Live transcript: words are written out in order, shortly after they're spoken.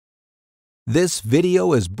This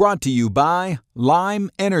video is brought to you by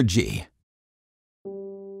Lime Energy.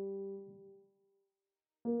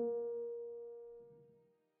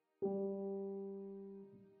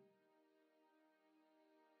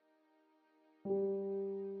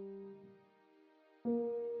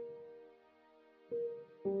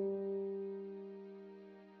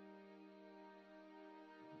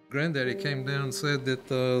 Granddaddy came down and said that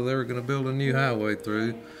they were going to build a new highway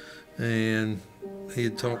through, and he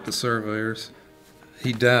had talked to surveyors.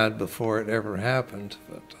 He died before it ever happened,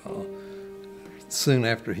 but soon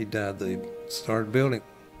after he died, they started building,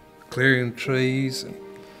 clearing trees,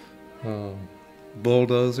 and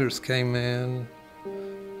bulldozers came in.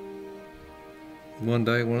 One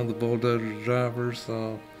day, one of the bulldozer drivers,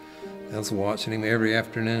 I was watching him every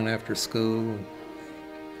afternoon after school.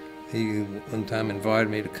 He one time invited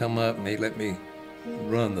me to come up and he let me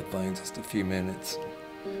run the thing just a few minutes.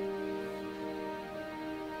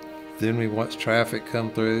 Then we watched traffic come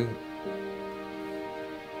through.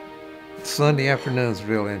 Sunday afternoon was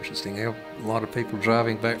real interesting. A lot of people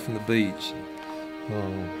driving back from the beach,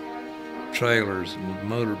 trailers and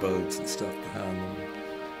motorboats and stuff behind them.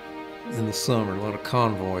 In the summer, a lot of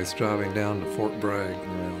convoys driving down to Fort Bragg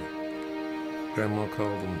and around. Grandma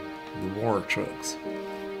called them the war trucks.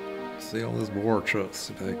 See all those war trucks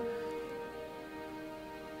today.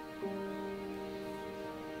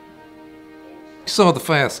 You saw the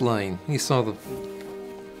fast lane. You saw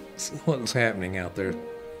what was happening out there.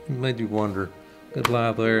 It made you wonder. I'd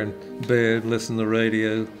lie there in bed, listen to the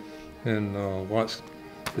radio, and watch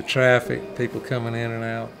the traffic, people coming in and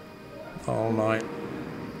out all night.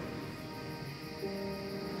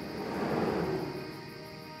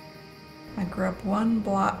 I grew up one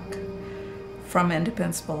block from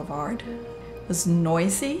Independence Boulevard. It was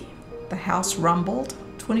noisy. The house rumbled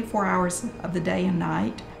 24 hours of the day and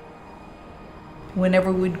night.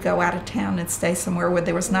 Whenever we'd go out of town and stay somewhere where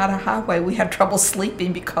there was not a highway, we had trouble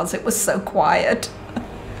sleeping because it was so quiet.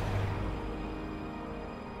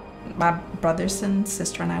 My brothers and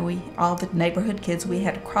sister and I, all the neighborhood kids, we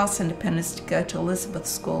had to cross Independence to go to Elizabeth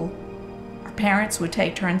School. Our parents would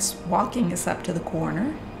take turns walking us up to the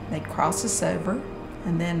corner. They'd cross us over.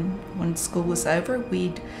 And then when school was over,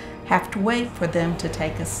 we'd have to wait for them to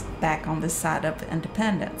take us back on this side of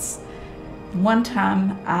Independence. One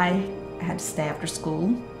time I had to stay after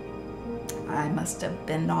school. I must have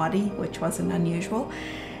been naughty, which wasn't unusual.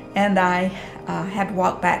 And I had to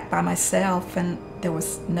walk back by myself, and there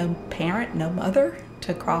was no parent, no mother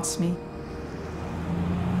to cross me.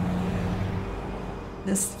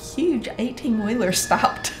 This huge 18-wheeler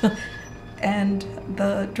stopped. And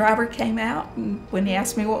the driver came out, and when he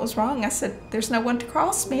asked me what was wrong, I said, "There's no one to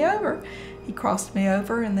cross me over." He crossed me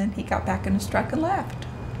over, and then he got back in his truck and left.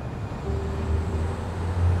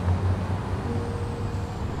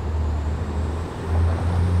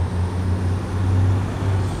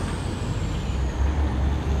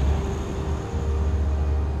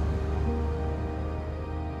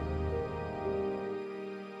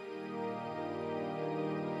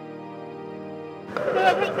 May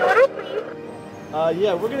I take the order, please?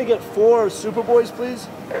 Yeah, we're gonna get 4 Super Boys, please.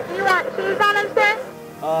 Do you want cheese on them, sir?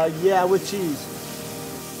 Yeah, with cheese.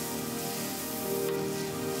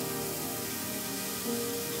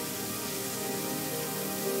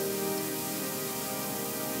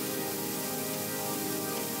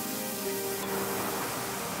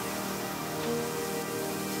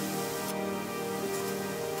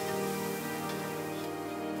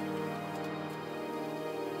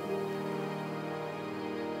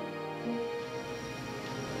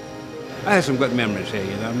 I had some good memories here,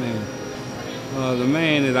 you know what I mean? The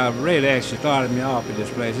man that I really actually started me off at this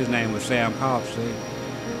place, his name was Sam Copsey.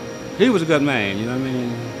 He was a good man, you know what I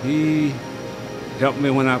mean? He helped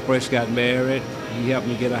me when I first got married. He helped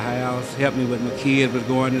me get a house, helped me when my kids was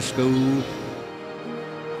going to school.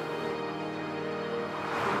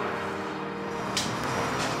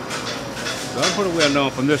 So I'm pretty well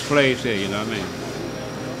known from this place here, you know what I mean?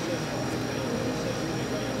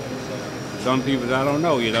 Some people I don't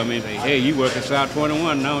know, you know what I mean? Say, hey, you work at South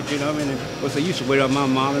 21, don't you know what I mean? Well, they used to wait on my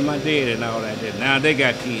mom and my dad and all that. Now they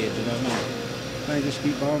got kids, you know what I mean? They just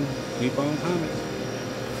keep on coming.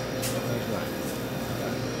 That's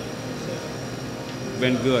right.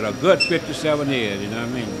 Been good, a good 57 years, you know what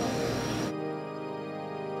I mean?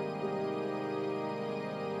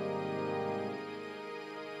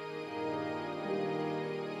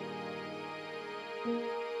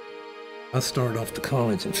 I started off to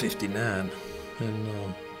college in '59,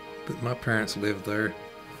 but my parents lived there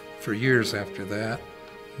for years after that.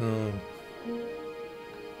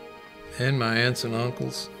 And my aunts and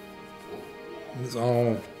uncles. It was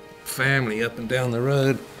all family up and down the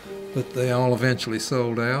road. but they all eventually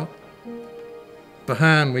sold out.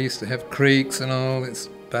 Behind, we used to have creeks and all. It's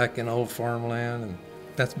back in old farmland, and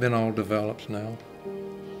that's been all developed now.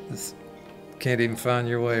 It's, can't even find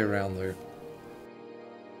your way around there.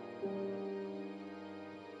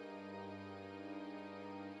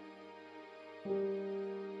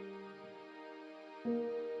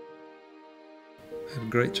 Had a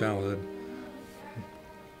great childhood,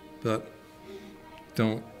 but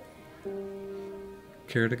don't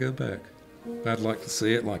care to go back. I'd like to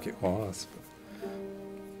see it like it was.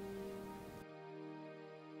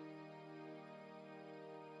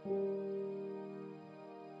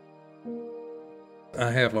 I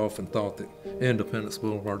have often thought that Independence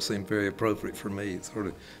Boulevard seemed very appropriate for me.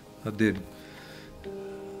 I did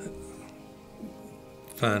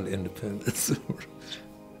find independence.